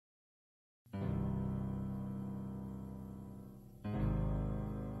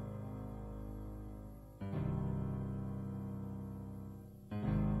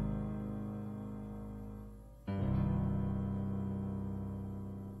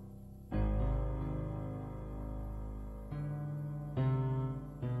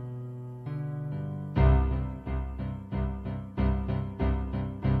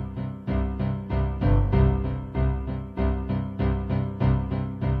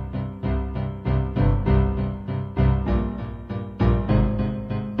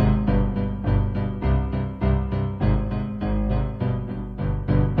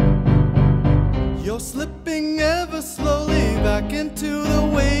slipping ever slowly back into the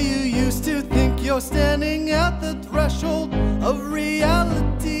way you used to think. You're standing at the threshold of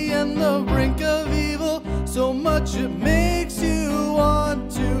reality and the brink of evil, so much it makes you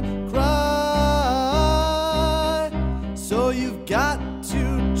want to cry. So you've got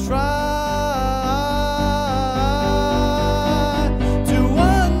to try to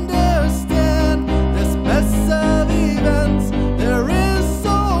understand this mess of events. There is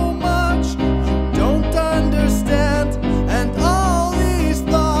so much you don't understand, and all these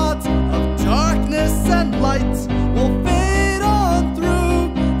thoughts of darkness and light will fade on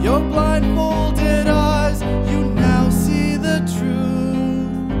through your blindfolded eyes. You now see the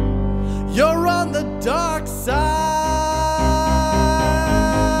truth. You're on the dark side.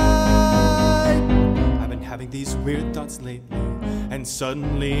 Having these weird thoughts lately, and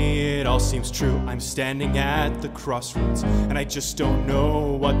suddenly it all seems true. I'm standing at the crossroads, and I just don't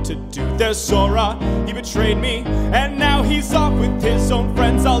know what to do. There's Sora, he betrayed me, and now he's off with his own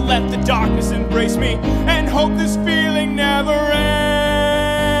friends. I'll let the darkness embrace me, and hope this feeling never ends.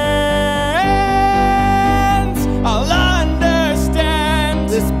 I'll understand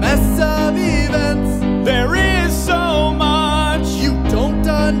this mess of events. There is so much you don't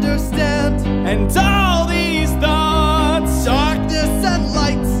understand, and